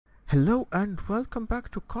Hello and welcome back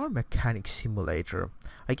to Car Mechanic Simulator.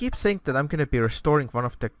 I keep saying that I'm gonna be restoring one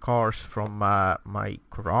of the cars from my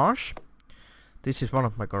garage. This is one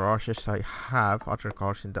of my garages. I have other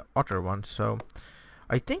cars in the other one, so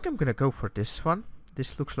I think I'm gonna go for this one.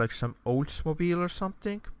 This looks like some Oldsmobile or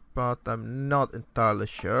something, but I'm not entirely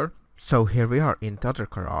sure. So here we are in the other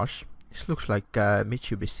garage. This looks like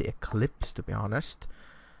Mitsubishi Eclipse, to be honest.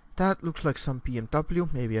 That looks like some BMW,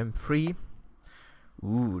 maybe M3.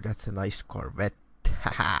 Ooh, that's a nice Corvette.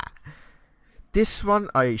 Haha. This one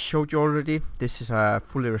I showed you already. This is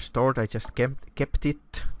fully restored. I just kept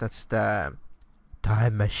it. That's the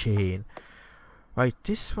time machine. Right,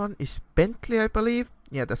 this one is Bentley, I believe.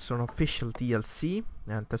 Yeah, that's an official DLC,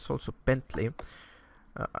 and that's also Bentley.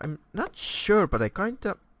 I'm not sure, but I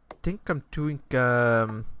kinda think I'm doing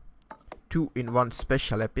 2-in-1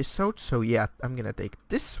 special episode. So yeah, I'm gonna take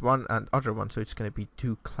this one and other one, so it's gonna be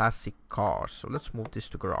 2 classic cars. So let's move this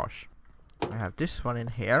to garage. I have this one in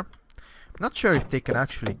here. I'm not sure if they can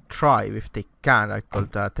actually drive. If they can, I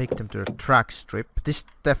could take them to the track strip. This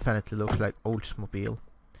definitely looks like Oldsmobile,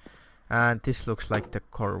 and this looks like the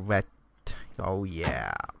Corvette. Oh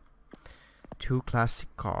yeah, 2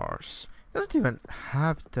 classic cars. It doesn't even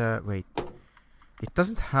have the it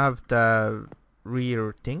doesn't have the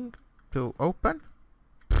rear thing to open.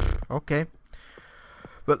 Okay,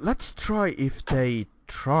 but let's try if they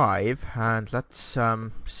drive, and let's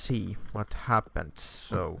see what happens.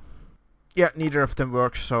 So yeah, neither of them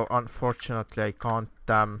works, so unfortunately I can't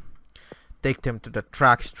take them to the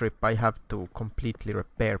track strip. I have to completely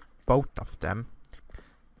repair both of them.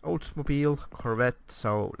 Oldsmobile, Corvette,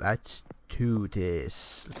 so let's do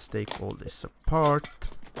this. Let's take all this apart.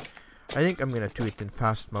 I think I'm gonna do it in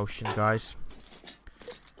fast motion, guys.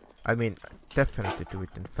 I mean, definitely do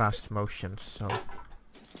it in fast motion, so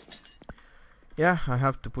yeah, I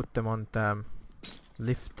have to put them on the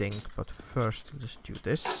lifting, but first I'll just do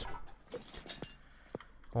this.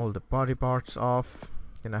 All the body parts off.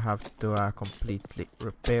 Then I have to completely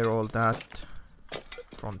repair all that.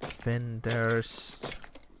 Front fenders,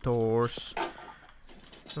 doors.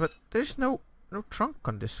 But there's no trunk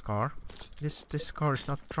on this car. This car is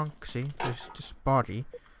not trunk, see? There's this body.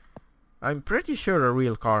 I'm pretty sure a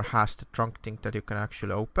real car has the trunk thing that you can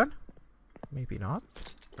actually open. Maybe not.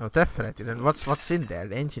 No, definitely. Then what's in there?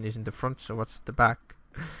 The engine is in the front, so what's the back?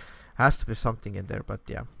 Has to be something in there, but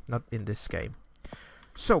yeah, not in this game.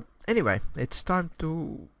 So anyway, it's time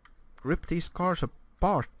to rip these cars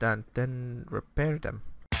apart and then repair them.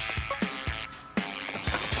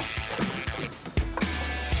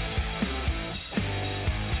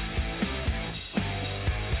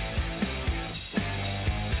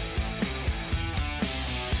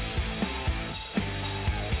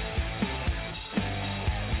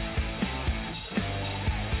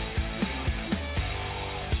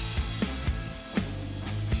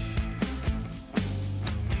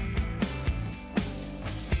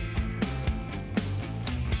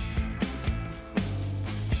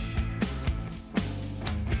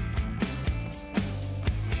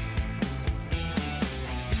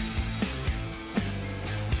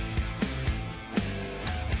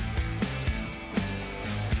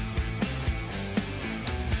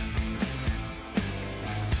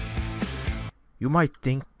 You might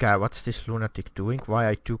think, what's this lunatic doing? Why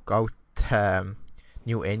I took out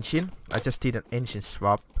new engine? I just did an engine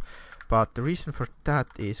swap, but the reason for that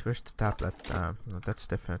is, where's the tablet? No, that's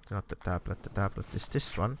definitely not the tablet. The tablet is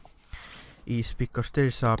this one. Is because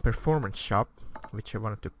there's a performance shop which I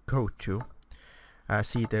wanted to go to.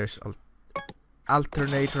 See, there's an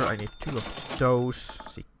alternator. I need 2 of those.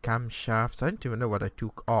 See, camshafts. I don't even know what I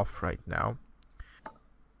took off right now.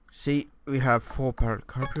 See, we have 4 barrel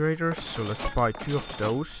carburetors, so let's buy 2 of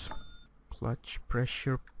those. Clutch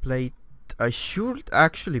pressure plate. I should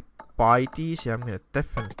actually buy these. Yeah, I'm gonna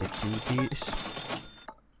definitely do these.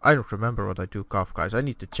 I don't remember what I took off, guys. I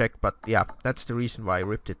need to check, but yeah, that's the reason why I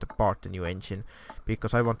ripped it apart, the new engine.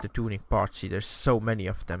 Because I want the tuning parts. See, there's so many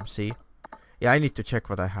of them, see? Yeah, I need to check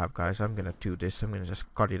what I have, guys. I'm gonna do this. I'm gonna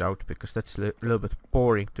just cut it out, because that's a little bit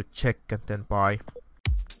boring to check and then buy.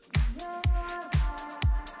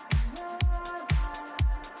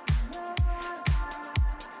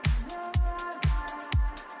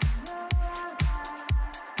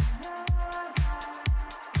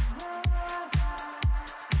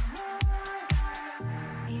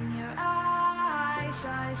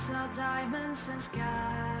 I saw diamonds and skies,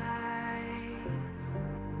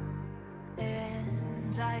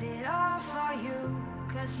 and I did all for you,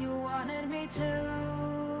 'cause you wanted me to.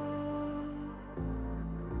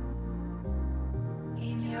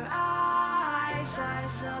 In your eyes I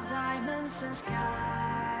saw diamonds and skies,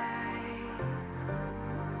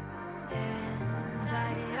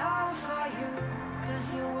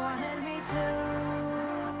 'cause you wanted me to.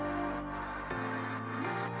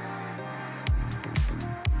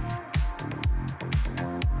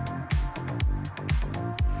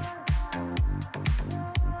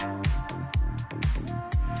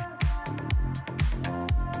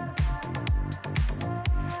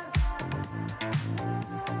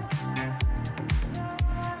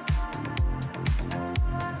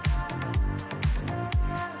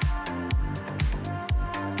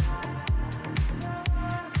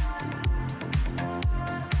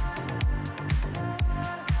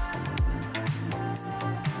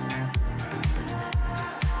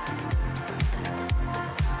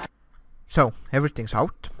 So everything's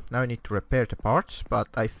out. Now I need to repair the parts, but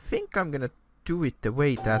I think I'm gonna do it the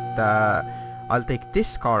way that I'll take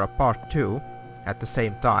this car apart too at the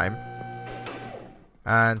same time,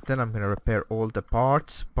 and then I'm gonna repair all the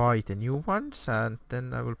parts, buy the new ones, and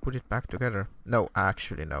then I will put it back together. No,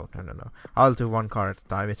 actually no. I'll do one car at a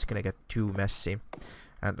time. It's gonna get too messy.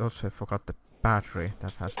 And also I forgot the battery.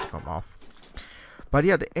 That has to come off. But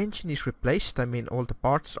yeah, the engine is replaced. I mean, all the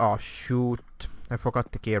parts. Oh shoot, I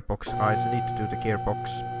forgot the gearbox, guys. I need to do the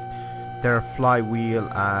gearbox. There are flywheel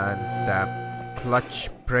and clutch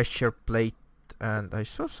pressure plate, and I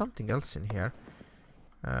saw something else in here.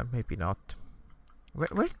 Maybe not.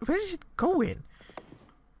 Where is it going?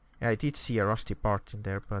 Yeah, I did see a rusty part in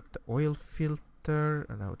there, but the oil filter.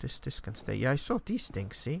 Oh, no, this can stay. Yeah, I saw these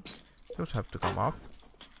things. See, those have to come off.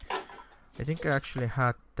 I think I actually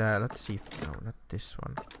had. Let's see. No, not this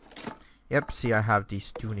one. Yep, see, I have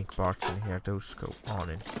these tuning parts in here. Those go on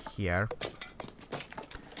in here.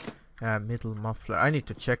 Middle muffler. I need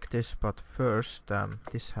to check this, but first,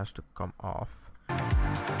 this has to come off.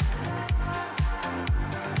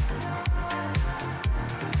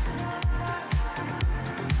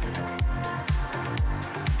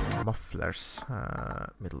 Mufflers.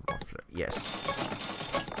 Middle muffler. Yes.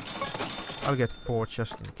 I'll get 4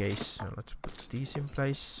 just in case. So let's put these in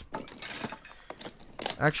place.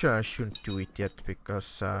 Actually, I shouldn't do it yet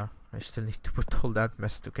because I still need to put all that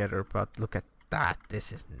mess together, but look at that.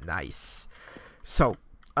 This is nice. So,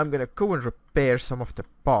 I'm gonna go and repair some of the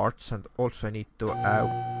parts, and also I need to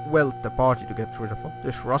weld the body to get rid of all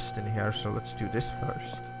this rust in here, so let's do this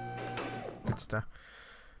first. It's the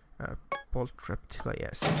bolt reptile,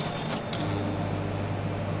 yes.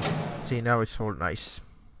 See, now it's all nice.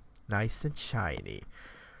 Nice and shiny.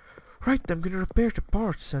 Right, I'm gonna repair the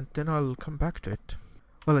parts and then I'll come back to it.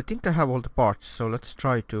 Well, I think I have all the parts, so let's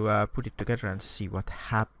try to put it together and see what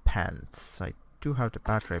happens. I do have the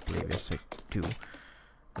battery, I believe. Yes, I do.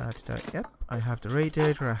 Yep, I have the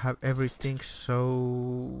radiator, I have everything,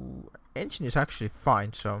 so... Engine is actually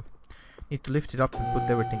fine, so... Need to lift it up and put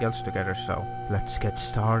everything else together, so... Let's get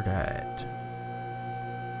started.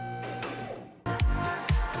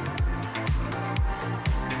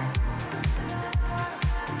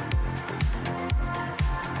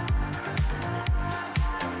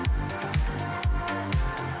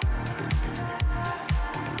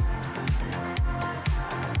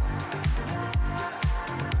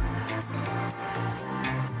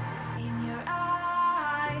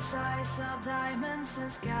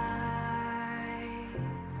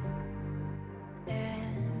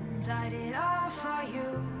 I did all for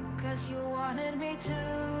you, 'cause you wanted me to.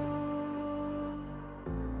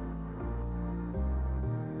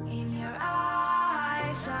 In your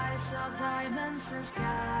eyes I saw diamonds and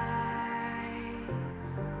skies.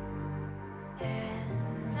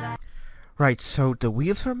 And right, so the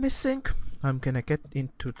wheels are missing. I'm gonna get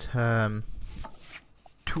into the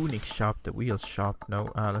tuning shop, the wheel shop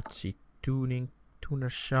now. Let's see, tuner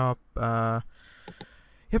shop.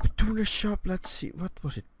 Yep, tuner shop. Let's see, what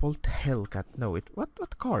was it? Bolt Hellcat? No,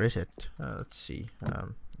 what car is it? Let's see.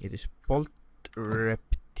 It is Bolt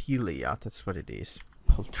Reptilia. That's what it is.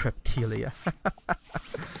 Bolt Reptilia.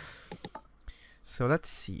 So let's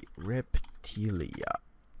see, Reptilia.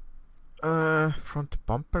 Front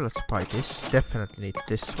bumper. Let's buy this. Definitely need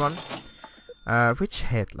this one. Which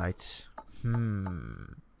headlights?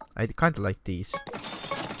 I kind of like these.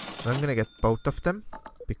 So I'm gonna get both of them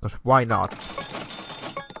because why not?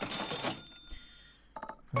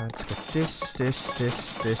 Let's get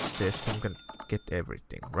this. I'm gonna get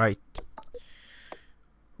everything right.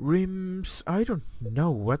 Rims. I don't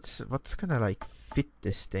know what's gonna like fit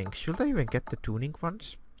this thing. Should I even get the tuning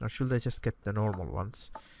ones, or should I just get the normal ones?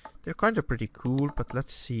 They're kind of pretty cool, but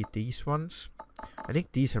let's see these ones. I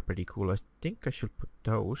think these are pretty cool. I think I should put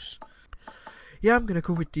those. Yeah, I'm gonna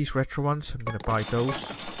go with these retro ones. I'm gonna buy those.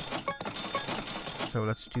 So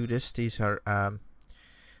let's do this. These are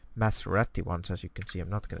Maserati ones, as you can see. I'm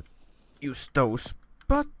not gonna use those,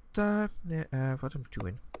 but what I'm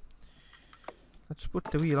doing. Let's put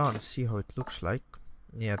the wheel on and see how it looks like.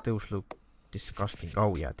 Yeah, those look disgusting.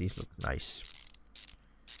 Oh yeah, these look nice.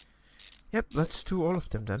 Yep, let's do all of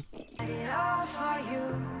them then. I did all for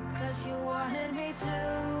you, 'cause you wanted me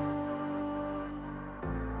to.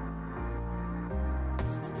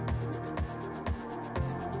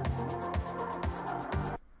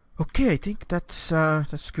 Okay, I think that's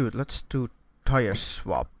good. Let's do tire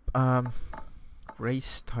swap.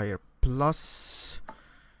 Race tire plus,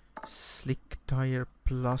 slick tire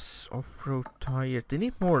plus, off-road tire. They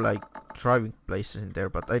need more like driving places in there,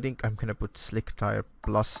 but I think I'm gonna put slick tire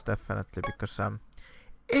plus definitely because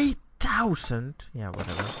 8,000. Yeah,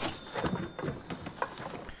 whatever.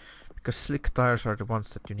 Because slick tires are the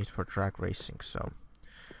ones that you need for drag racing. So.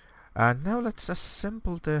 Now let's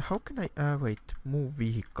assemble the... How can I... wait. Move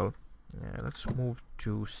vehicle. Let's move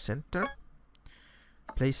to center.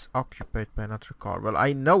 Place occupied by another car. Well,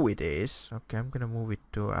 I know it is. Okay, I'm gonna move it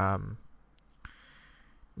to...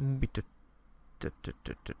 move it to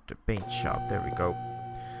the paint shop. There we go.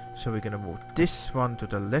 So we're gonna move this one to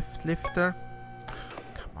the left lifter.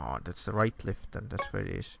 Come on, that's the right lift and that's where it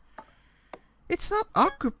is. It's not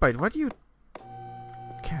occupied. What do you...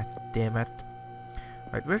 God damn it.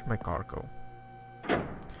 Right, where'd my car go?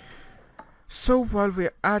 So while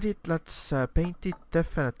we're at it, let's paint it.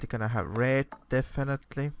 Definitely gonna have red,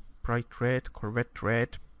 definitely. Bright red, Corvette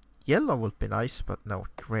red. Yellow would be nice, but no,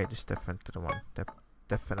 red is definitely the one.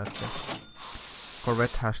 Definitely.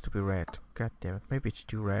 Corvette has to be red. God damn it, maybe it's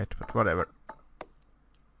too red, but whatever.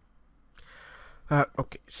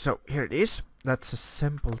 Okay, so here it is. Let's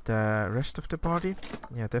assemble the rest of the body.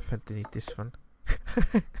 Yeah, definitely need this one.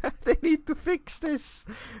 They need to fix this.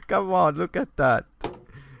 Come on, look at that.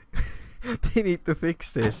 They need to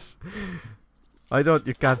fix this. I don't,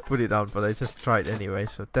 you can't put it on, but I just tried anyway,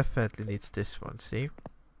 so definitely needs this one, see?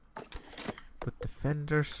 Put the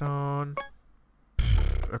fenders on.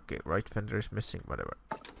 Okay, right fender is missing, whatever.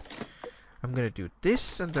 I'm gonna do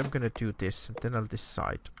this, and I'm gonna do this, and then I'll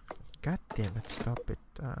decide. God damn it, stop it.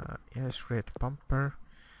 Yes, red bumper.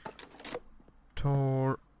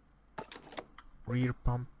 Tor. Rear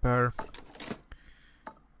bumper.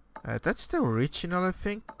 That's the original, I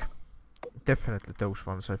think. Definitely those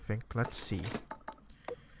ones, I think. Let's see.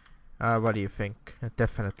 What do you think?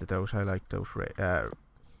 Definitely those. I like those red.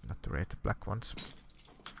 Not the red, the black ones.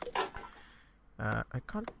 I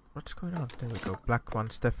can't. What's going on? There we go. Black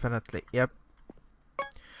ones, definitely. Yep.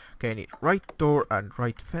 Okay, I need right door and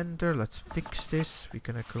right fender. Let's fix this. We're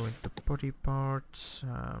gonna go into body parts.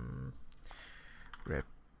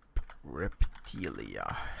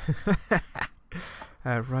 Reptilia.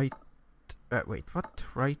 Right. Wait, what?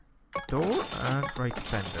 Right door and right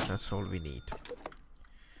fender. That's all we need.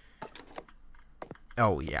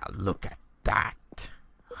 Oh yeah, look at that.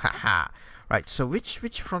 Haha. Right. So which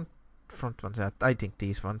front ones? That I think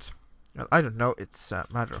these ones. Well, I don't know. It's a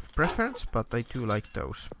matter of preference, but I do like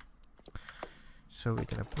those. So we're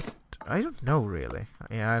gonna put. I don't know really.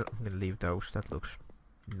 Yeah, I'm gonna leave those. That looks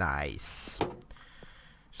nice.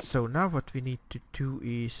 So now what we need to do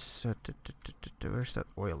is where's that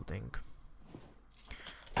oil thing?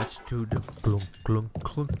 Let's do the clunk clunk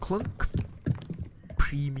clunk clunk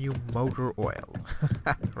premium motor oil.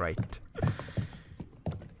 Right.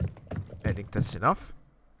 I think that's enough.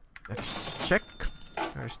 Let's check.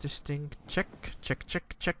 Where's this thing? Check, check,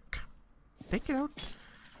 check, check. Take it out.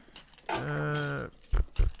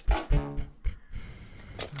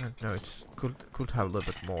 No, it's could have a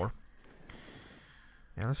little bit more.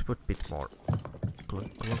 Yeah, let's put a bit more.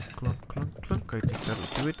 Clunk, clunk, clunk, clunk, clunk. I think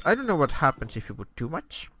that'll do it. I don't know what happens if you put too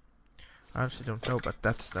much. I honestly don't know, but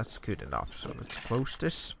that's good enough. So let's close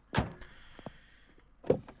this.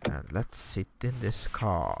 And let's sit in this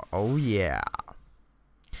car. Oh yeah.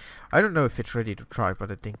 I don't know if it's ready to try,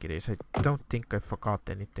 but I think it is. I don't think I forgot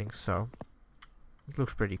anything, so it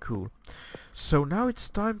looks pretty cool. So now it's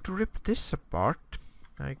time to rip this apart.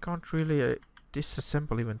 I can't really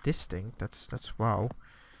disassemble even this thing. That's wow.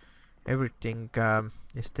 Everything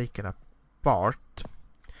is taken apart.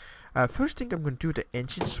 First thing I'm going to do the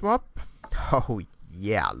engine swap. Oh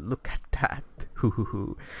yeah, look at that.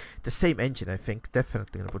 The same engine, I think.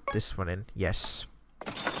 Definitely gonna put this one in. Yes.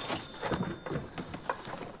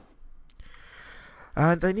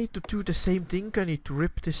 And I need to do the same thing. I need to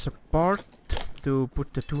rip this apart to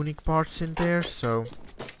put the tuning parts in there. So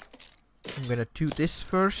I'm gonna do this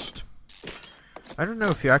first. I don't know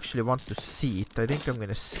if you actually want to see it. I think I'm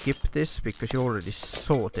gonna skip this because you already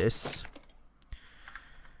saw this.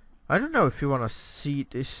 I don't know if you wanna see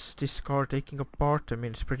this car taking apart. I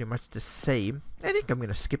mean, it's pretty much the same. I think I'm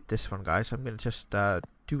gonna skip this one, guys. I'm gonna just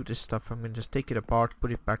do do this stuff. I'm gonna just take it apart,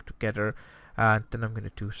 put it back together, and then I'm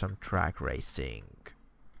gonna do some drag racing.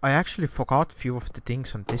 I actually forgot a few of the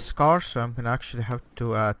things on this car, so I'm gonna actually have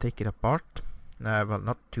to take it apart. Well,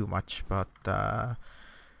 not too much, but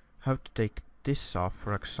have to take this off,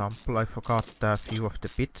 for example. I forgot a few of the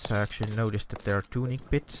bits. I actually noticed that there are tuning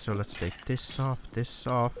bits, so let's take this off, this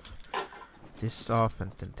off, this off,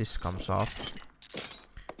 and then this comes off.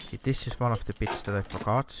 See, this is one of the bits that I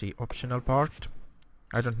forgot. See, optional part.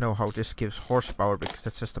 I don't know how this gives horsepower because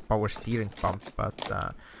that's just a power steering pump, but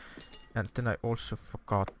and then I also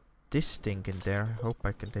forgot this thing in there. I hope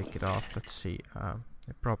I can take it off. Let's see. I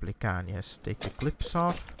probably can, yes. Take the clips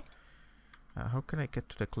off. How can I get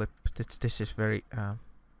to the clip? This is very... oh,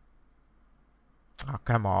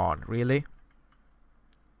 come on. Really?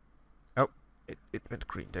 Oh, it went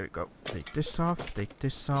green. There we go. Take this off. Take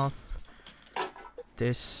this off.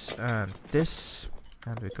 This and this.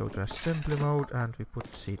 And we go to assembly mode and we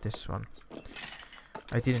put, see, this one.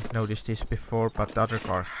 I didn't notice this before, but the other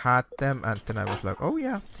car had them, and then I was like, oh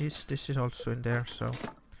yeah, this is also in there. So,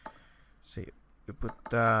 see, you put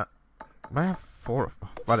I have 4 of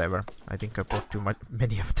whatever. I think I bought too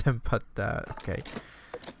many of them, but okay.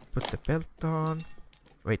 Put the belt on.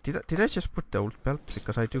 Wait, did I just put the old belt?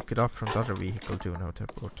 Because I took it off from the other vehicle too. No, they're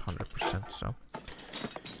both 100%. So,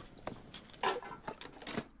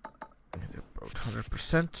 they're both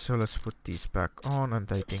 100%. So let's put these back on,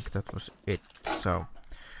 and I think that was it. So.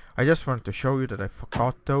 I just wanted to show you that I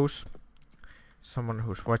forgot those. Someone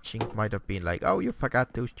who's watching might have been like, oh, you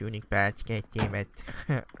forgot those tuning pads, god damn it.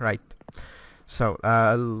 Right. So,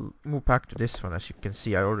 I'll move back to this one. As you can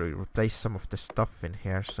see, I already replaced some of the stuff in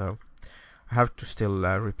here, so I have to still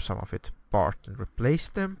rip some of it apart and replace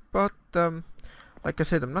them. But, like I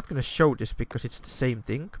said, I'm not gonna show this because it's the same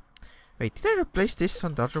thing. Wait, did I replace this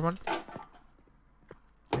on the other one?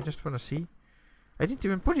 I just wanna see. I didn't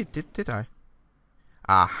even put it, did I?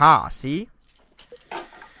 Aha, see?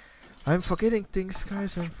 I'm forgetting things,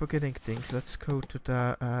 guys, I'm forgetting things. Let's go to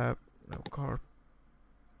the car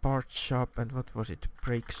part shop, and what was it?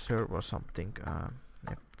 Brake servo or something.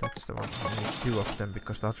 Yep, that's the one. I need 2 of them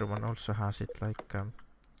because the other one also has it, like...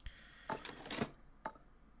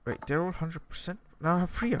 Wait, they're all 100%? Now I have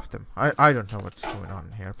 3 of them. I don't know what's going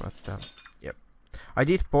on here, but yep. I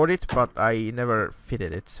did port it, but I never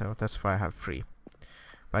fitted it, so that's why I have 3.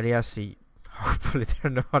 But yeah, see... Hopefully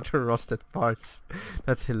there are no other rusted parts.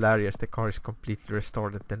 That's hilarious. The car is completely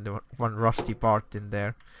restored and then the one rusty part in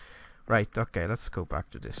there. Right, okay, let's go back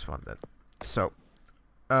to this one then. So,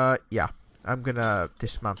 yeah, I'm gonna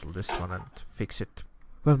dismantle this one and fix it.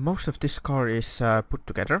 Well, most of this car is put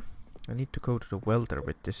together. I need to go to the welder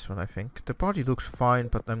with this one, I think. The body looks fine,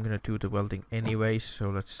 but I'm gonna do the welding anyway. So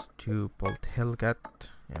let's do bolt Hellcat.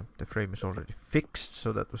 Yeah, the frame is already fixed,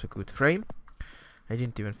 so that was a good frame. I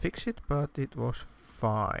didn't even fix it, but it was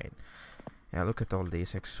fine. Yeah, look at all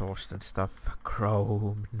these exhaust and stuff.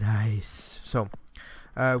 Chrome, nice. So,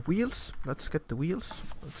 wheels. Let's get the wheels.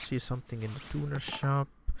 Let's see something in the tuner shop.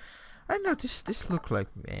 I know this look like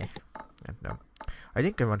meh. I don't know. I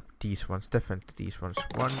think I want these ones. Definitely these ones.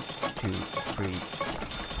 1, 2, 3,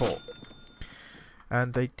 4.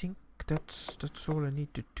 And I think that's all I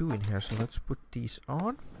need to do in here. So let's put these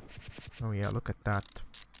on. Oh yeah, look at that.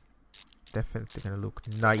 Definitely gonna look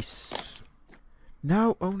nice.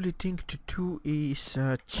 Now only thing to do is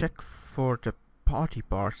check for the body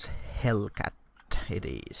parts. Hellcat it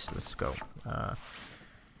is. Let's go.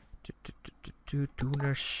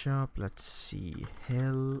 Tuner shop. Let's see.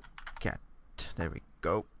 Hellcat. There we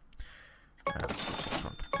go.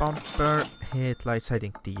 Front bumper. Headlights. I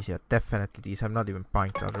think these. Yeah, definitely these. I'm not even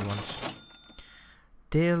buying the other ones.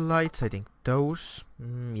 Tail lights, I think those.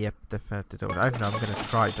 Yep, definitely those. I don't know, I'm gonna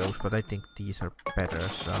try those, but I think these are better,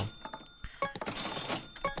 so...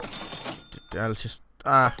 I'll just...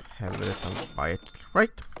 hell with it, I'll buy it.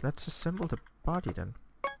 Right, let's assemble the body then.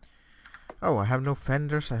 Oh, I have no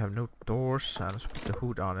fenders, I have no doors. Let's put the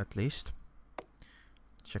hood on at least.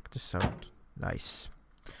 Check this out. Nice.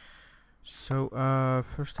 So,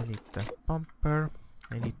 first I need the bumper.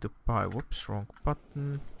 I need to buy... Whoops, wrong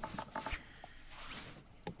button.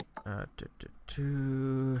 Hellcat.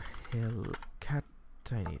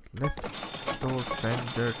 I need left door,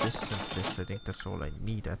 fender, this and this. I think that's all I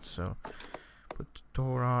needed. So put the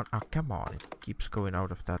door on. Ah, come on! It keeps going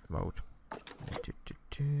out of that mode.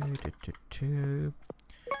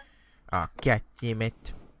 Ah, god damn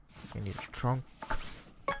it! I need a trunk.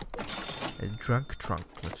 A trunk.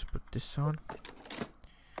 Let's put this on.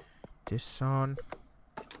 This on.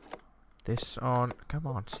 This on. Come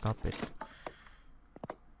on, stop it.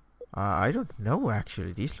 I don't know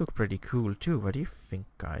actually. These look pretty cool too. What do you think,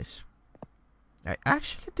 guys? I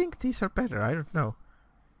actually think these are better. I don't know.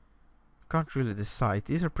 Can't really decide.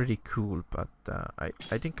 These are pretty cool, but I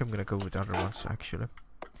think I'm gonna go with the other ones actually.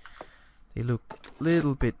 They look a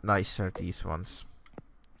little bit nicer, these ones.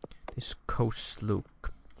 This coast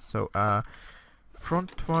look. So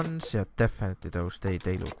front ones, yeah, definitely those. They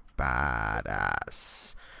look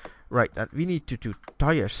badass. Right, and we need to do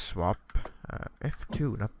tire swap.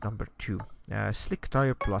 F2, not number 2. Slick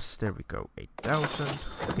tire plus. There we go. 8,000.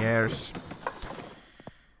 Who cares?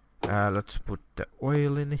 Let's put the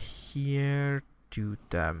oil in here. Do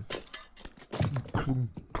the clunk,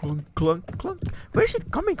 clunk, clunk, clunk. Where is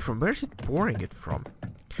it coming from? Where is it pouring it from?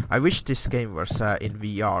 I wish this game was in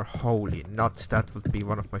VR. Holy nuts, that would be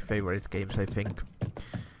one of my favorite games, I think.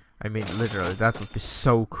 I mean, literally, that would be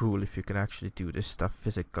so cool if you can actually do this stuff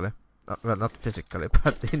physically. Well, not physically,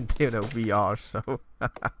 but in, you know, VR, so...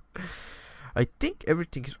 I think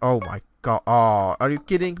everything is... Oh my god. Oh, are you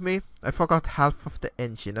kidding me? I forgot half of the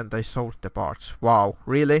engine and I sold the parts. Wow,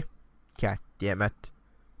 really? God damn it.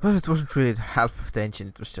 Well, it wasn't really half of the engine,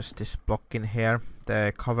 it was just this block in here.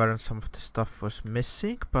 The cover and some of the stuff was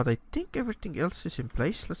missing, but I think everything else is in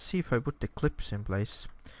place. Let's see if I put the clips in place.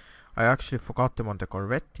 I actually forgot them on the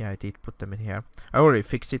Corvette. Yeah, I did put them in here. I already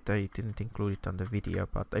fixed it, I didn't include it on the video,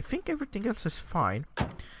 but I think everything else is fine.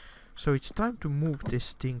 So it's time to move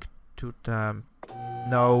this thing to the...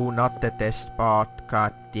 No, not the test spot.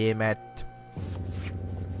 God damn it.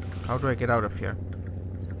 How do I get out of here?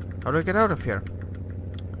 How do I get out of here?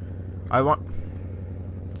 I want...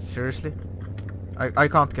 Seriously? I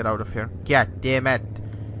can't get out of here. God damn it.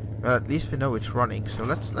 Well, at least we know it's running, so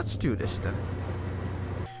let's do this then.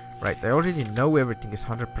 Right, I already know everything is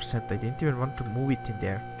 100%. I didn't even want to move it in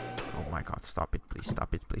there. Oh my god, stop it, please,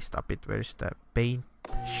 stop it, please, stop it. Where is the paint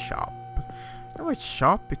shop? No, it's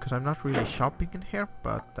shop because I'm not really shopping in here,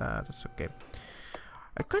 but that's okay.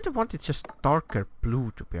 I kind of want it just darker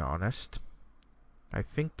blue, to be honest. I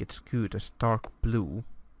think it's good as dark blue.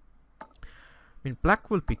 I mean, black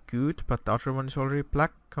will be good, but the other one is already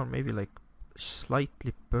black, or maybe like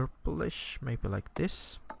slightly purplish, maybe like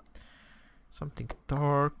this. Something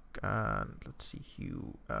dark, and let's see,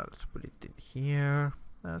 hue, let's put it in here.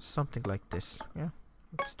 Something like this, yeah,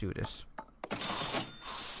 let's do this.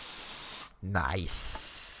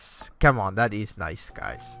 Nice! Come on, that is nice,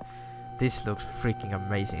 guys. This looks freaking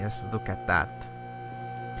amazing. Let's look at that.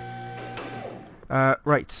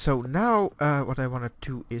 Right, so now what I want to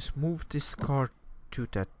do is move this car to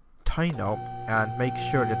the dyno and make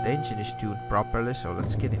sure that the engine is tuned properly. So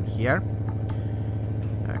let's get in here.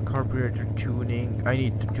 Carburetor tuning. I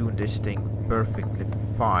need to tune this thing perfectly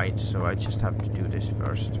fine, so I just have to do this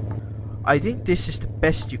first. I think this is the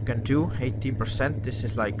best you can do, 18%. This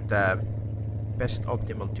is like the best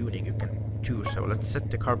optimal tuning you can do. So let's set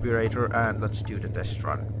the carburetor and let's do the test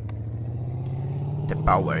run. The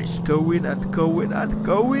power is going and going and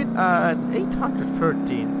going, and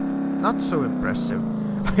 813. Not so impressive.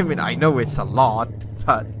 I mean, I know it's a lot,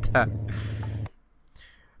 but...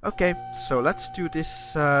 Okay, so let's do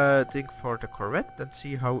this thing for the Corvette and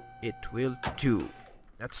see how it will do.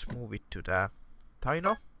 Let's move it to the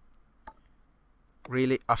dyno.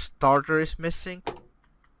 Really, a starter is missing?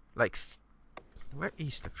 Like, where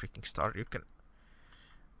is the freaking starter? You can...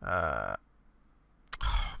 oh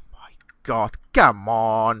my god, come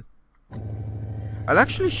on! I'll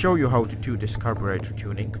actually show you how to do this carburetor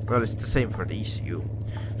tuning. Well, it's the same for the ECU.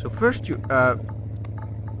 So first you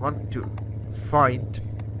want to find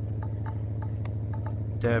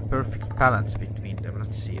the perfect balance between them.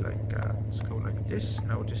 Let's see, like let's go like this.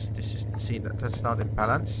 No, this is, see, that's not in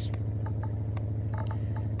balance.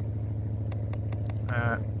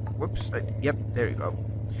 Whoops, yep, there you go.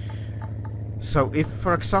 So if,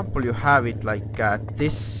 for example, you have it like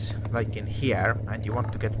this, like in here, and you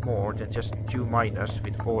want to get more, then just do minus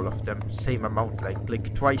with all of them, same amount, like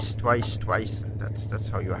click twice, twice, twice, and that's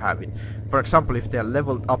how you have it. For example, if they're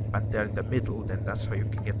leveled up and they're in the middle, then that's how you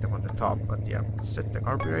can get them on the top. But yeah, set the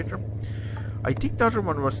carburetor. I think the other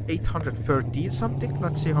one was 813 something.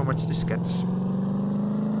 Let's see how much this gets.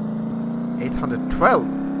 812.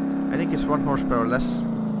 I think it's 1 horsepower less.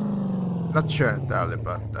 Not sure entirely,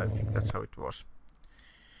 but I think that's how it was.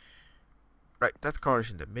 Right, that car is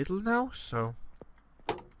in the middle now, so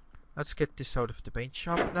let's get this out of the paint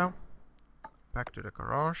shop now. Back to the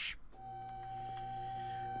garage.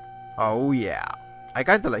 Oh yeah, I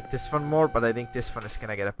kinda like this one more, but I think this one is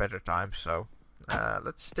gonna get a better time, so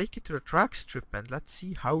let's take it to the track strip and let's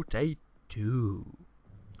see how they do.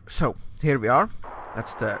 So, here we are.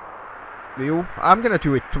 That's the view. I'm gonna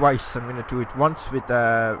do it twice. I'm gonna do it once with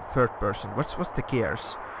third person. What's the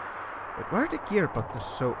gears? But why are the gear buttons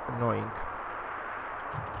so annoying?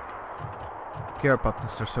 Gear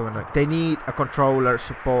buttons are so annoying. They need a controller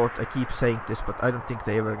support. I keep saying this, but I don't think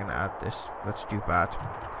they're ever gonna add this. That's too bad.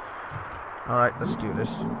 Alright, let's do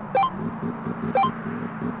this.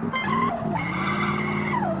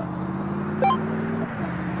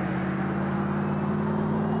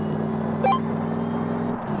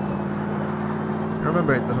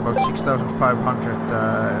 Remember, it was about 6,500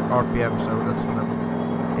 RPM, so that's what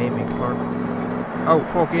I'm aiming for. Oh,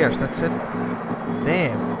 4 gears, that's it.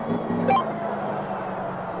 Damn.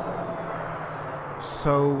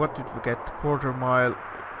 So what did we get? Quarter mile.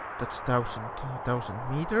 That's 1,000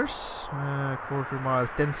 meters. Quarter mile,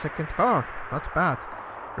 10-second car. Not bad.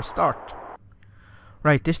 Restart.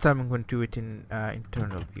 Right, this time I'm going to do it in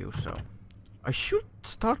internal view. So I should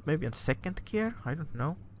start maybe on 2nd gear. I don't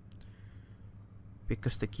know,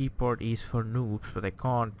 because the keyboard is for noobs, but I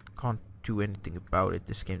can't do anything about it.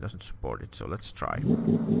 This game doesn't support it. So let's try. Start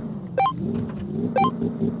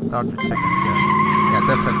with 2nd gear. Yeah,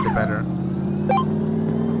 definitely better.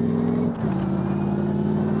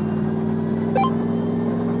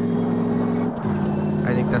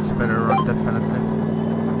 I think that's a better run, definitely.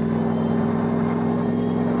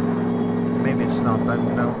 Maybe it's not, I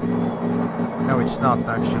don't know. No, it's not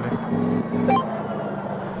actually.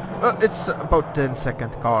 Well, it's about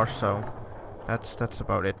 10-second car, so that's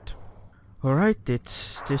about it. Alright,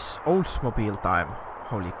 it's this Oldsmobile time.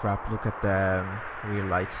 Holy crap, look at the rear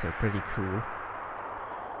lights, they're pretty cool.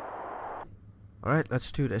 Alright,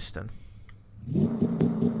 let's do this then.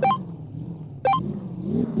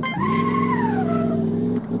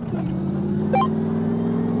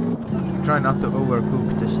 Try not to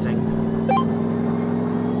overcook this thing.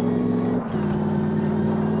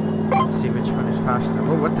 Let's see which one is faster.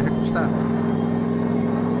 Oh, what the heck was that?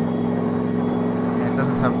 Yeah, it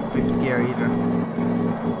doesn't have 5th gear either.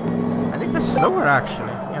 I think that's slower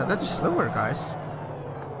actually. Yeah, that is slower, guys.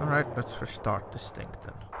 Alright, let's restart this thing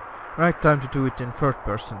then. Right, time to do it in 3rd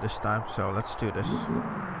person this time, so let's do this.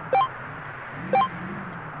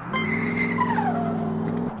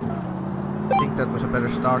 I think that was a better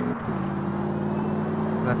start.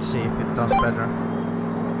 Let's see if it does better.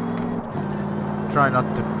 Try not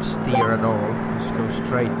to steer at all, just go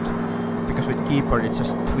straight. Because with keyboard it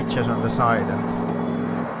just twitches on the side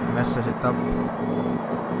and messes it up.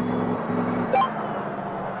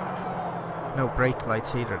 No brake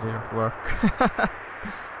lights either, didn't work.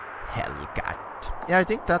 Hellcat. Yeah, I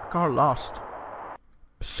think that car lost.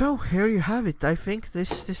 So here you have it. I think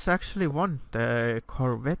this actually won. The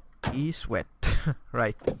Corvette is wet.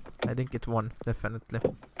 Right. I think it won, definitely.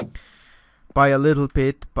 By a little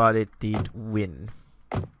bit, but it did win.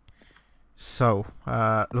 So,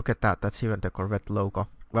 look at that. That's even the Corvette logo.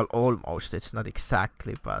 Well, almost. It's not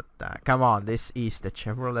exactly, but come on. This is the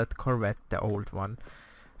Chevrolet Corvette, the old one.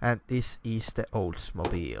 And this is the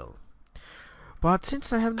Oldsmobile. But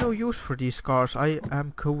since I have no use for these cars, I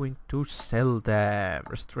am going to sell them.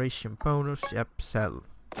 Restoration bonus, yep, sell.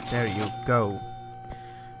 There you go.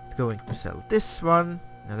 Going to sell this one.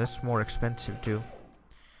 Now that's more expensive too.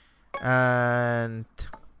 And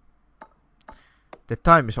the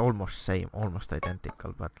time is almost same, almost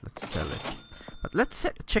identical, but let's sell it. But let's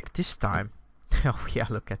check this time. Oh yeah,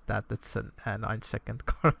 look at that. That's a 9-second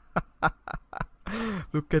car.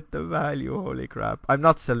 Look at the value, holy crap. I'm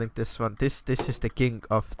not selling this one. This is the king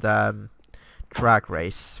of the drag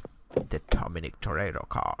race. The Dominic Toretto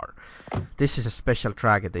car. This is a special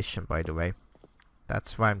drag edition, by the way.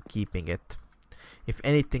 That's why I'm keeping it. If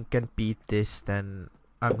anything can beat this, then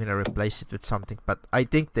I'm gonna replace it with something. But I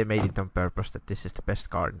think they made it on purpose that this is the best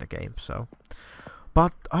car in the game, so.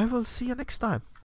 But I will see you next time.